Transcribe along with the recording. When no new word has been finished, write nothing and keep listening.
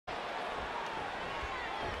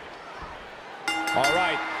All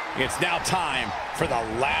right, it's now time for the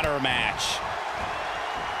ladder match.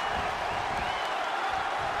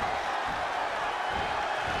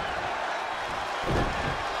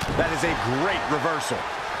 That is a great reversal.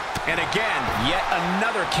 And again, yet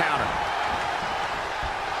another counter.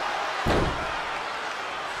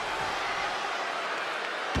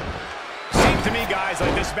 Seems to me, guys,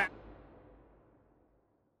 like this match.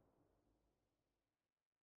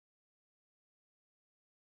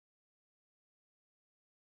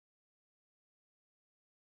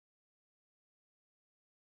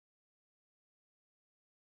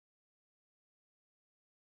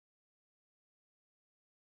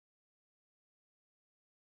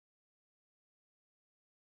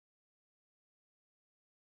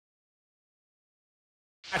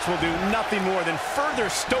 Match will do nothing more than further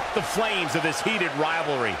stoke the flames of this heated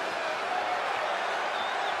rivalry.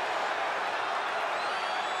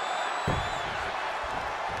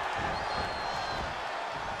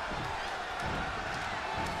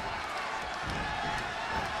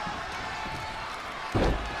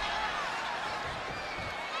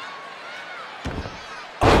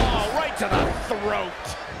 Oh, right to the throat.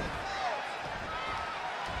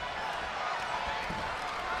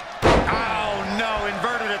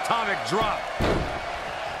 Inverted atomic drop.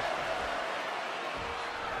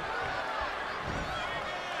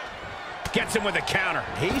 Gets him with a counter.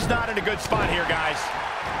 He's not in a good spot here, guys.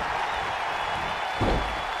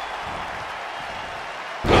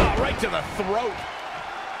 Oh, right to the throat.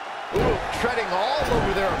 Ooh, treading all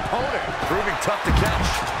over their opponent. Proving tough to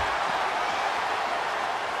catch.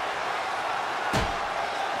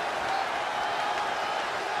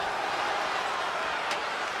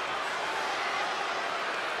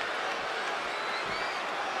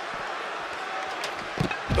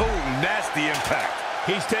 Nasty impact.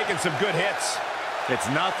 He's taken some good hits. It's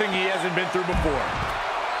nothing he hasn't been through before.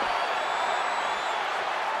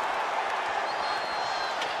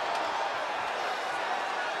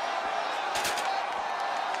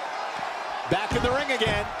 Back in the ring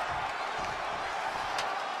again.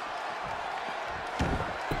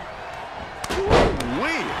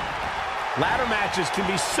 Ooh-wee. Ladder matches can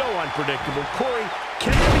be so unpredictable. Corey,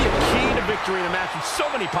 can there be a key to victory in a match with so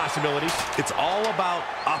many possibilities? It's all about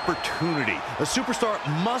opportunity. A superstar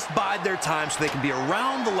must bide their time so they can be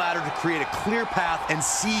around the ladder to create a clear path and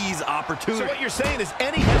seize opportunity. So what you're saying is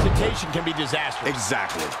any hesitation can be disastrous.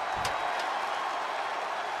 Exactly.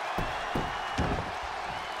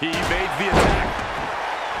 He evades the attack.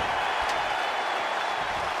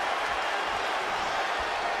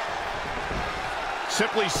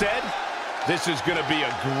 Simply said, this is going to be a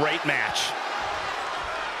great match.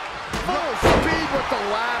 Full speed with the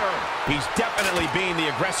ladder. He's definitely being the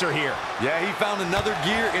aggressor here. Yeah, he found another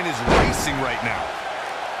gear in his racing right now.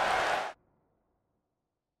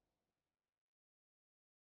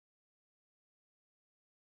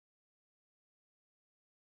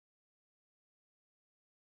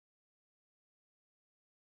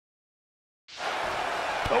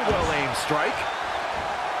 A well-aimed strike.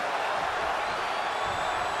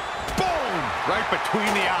 Right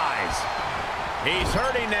between the eyes. He's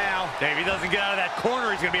hurting now. If he doesn't get out of that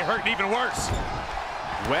corner, he's going to be hurting even worse.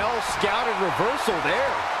 Well-scouted reversal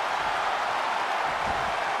there.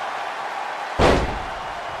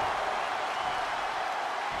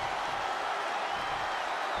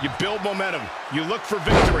 You build momentum. You look for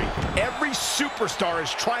victory. Every superstar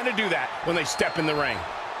is trying to do that when they step in the ring.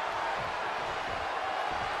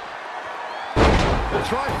 The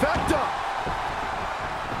trifecta.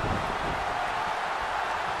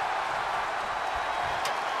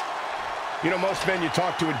 You know, most men you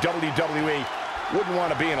talk to in WWE wouldn't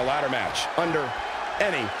want to be in a ladder match under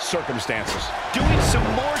any circumstances. Doing some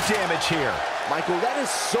more damage here. Michael, that is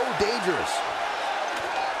so dangerous.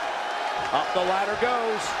 Up the ladder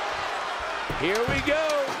goes. Here we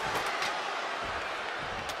go.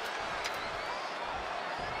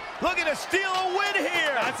 Looking to steal a win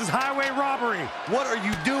here. That's his highway robbery. What are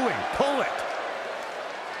you doing? Pull it.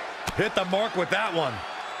 Hit the mark with that one.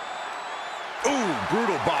 Ooh,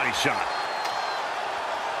 brutal body shot.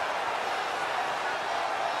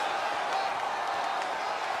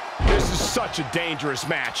 This is such a dangerous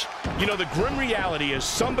match. You know, the grim reality is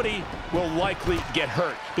somebody will likely get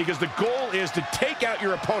hurt because the goal is to take out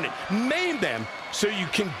your opponent, maim them so you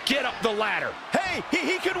can get up the ladder. Hey,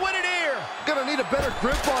 he could win it here. Gonna need a better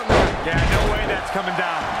grip on that. Yeah, no way that's coming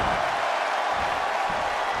down.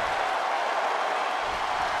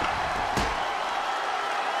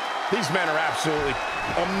 These men are absolutely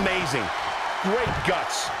amazing. Great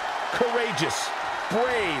guts, courageous,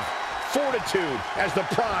 brave, fortitude as the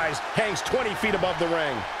prize hangs 20 feet above the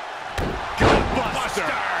ring. Gutbuster!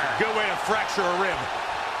 Good way to fracture a rib.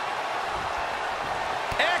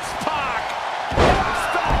 X-Pac!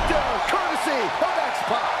 X-Factor! Courtesy of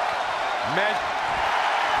X-Pac!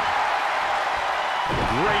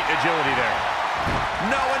 Great agility there.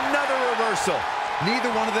 No, another reversal.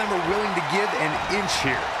 Neither one of them are willing to give an inch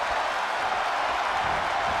here.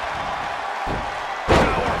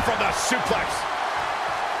 Power from the suplex.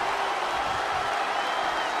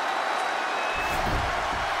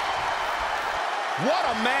 What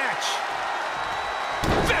a match.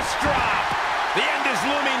 Fist drop. The end is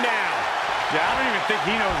looming now. Yeah, I don't even think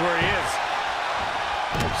he knows where he is.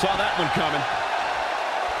 Saw that one coming.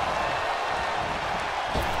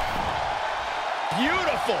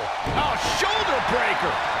 Beautiful. Oh, shoulder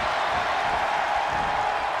breaker.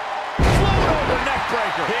 Float over neck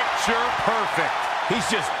breaker. Picture perfect. He's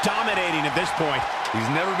just dominating at this point. He's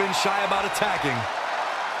never been shy about attacking.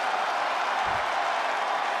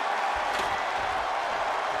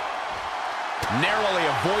 Narrowly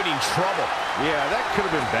avoiding trouble. Yeah, that could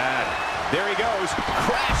have been bad. There he goes,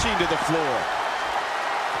 crashing to the floor.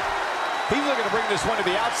 He's looking to bring this one to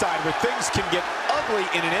the outside where things can get ugly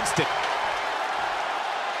in an instant.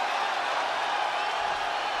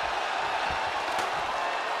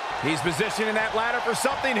 He's positioning that ladder for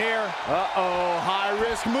something here. Uh-oh,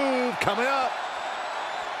 high-risk move coming up.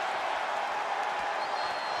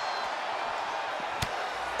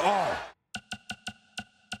 Oh.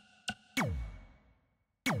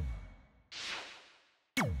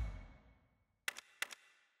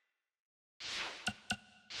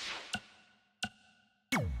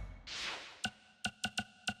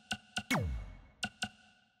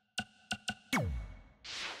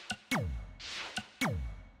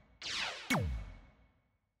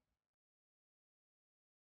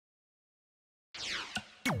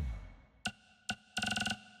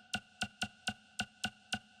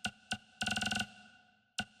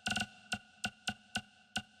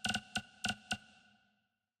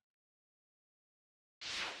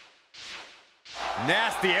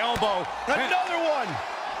 Nasty elbow. Another one.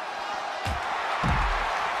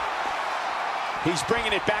 He's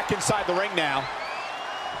bringing it back inside the ring now.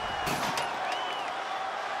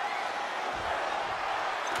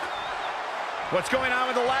 What's going on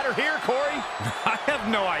with the ladder here, Corey? I have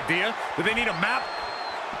no idea. Do they need a map?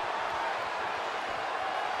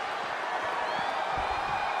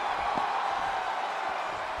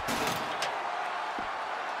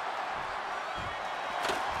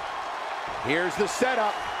 Here's the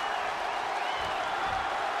setup.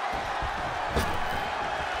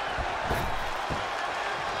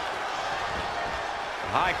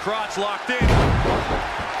 High crotch locked in.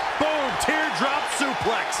 Boom, teardrop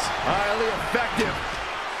suplex. Highly effective.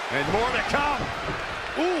 And more to come.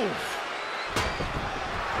 Ooh.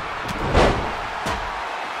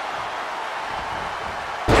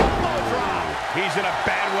 Elbow drop. He's in a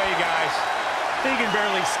bad way, guys. He can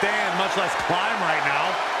barely stand, much less climb right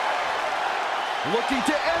now. Looking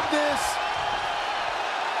to end this.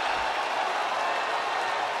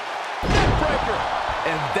 Neckbreaker.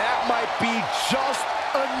 And that might be just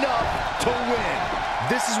enough to win.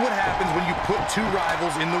 This is what happens when you put two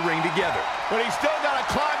rivals in the ring together. But he's still got to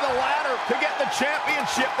climb the ladder to get the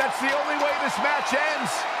championship. That's the only way this match ends.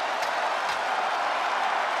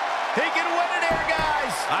 He can win it here,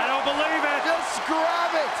 guys. I don't believe it. Just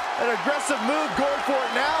grab it. An aggressive move going for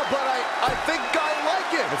it now, but I think I like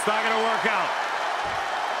it. It's not going to work out.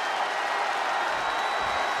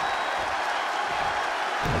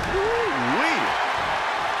 Woo-wee.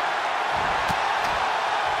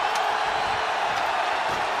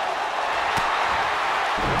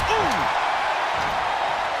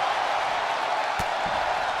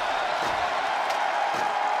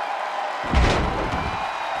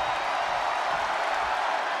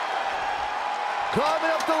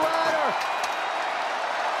 Climbing up the ladder.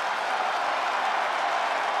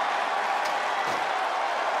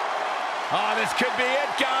 Oh, this could be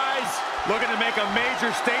it, guys. Looking to make a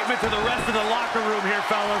major statement to the rest of the locker room here,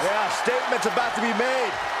 fellas. Yeah, statement's about to be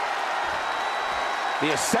made.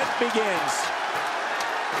 The ascent begins.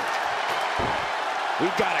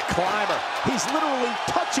 We've got a climber. He's literally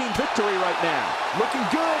touching victory right now. Looking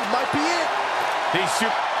good, might be it.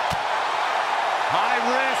 High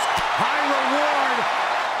risk, high reward.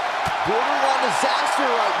 Borderline disaster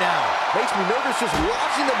right now. Makes me nervous just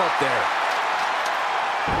watching them up there.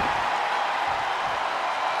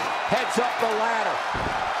 Heads up the ladder.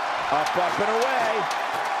 Up, and away.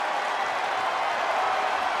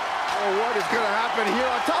 Oh, what is going to happen here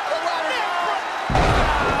on top of the ladder?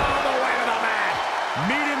 All the way to the mat.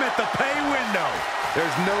 Meet him at the pay window.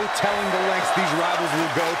 There's no telling the lengths these rivals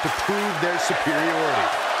will go to prove their superiority.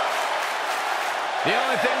 The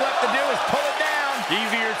only thing left to do is pull it down.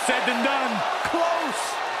 Easier said than done. Close.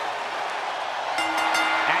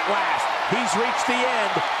 At last, he's reached the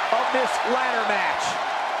end of this ladder match.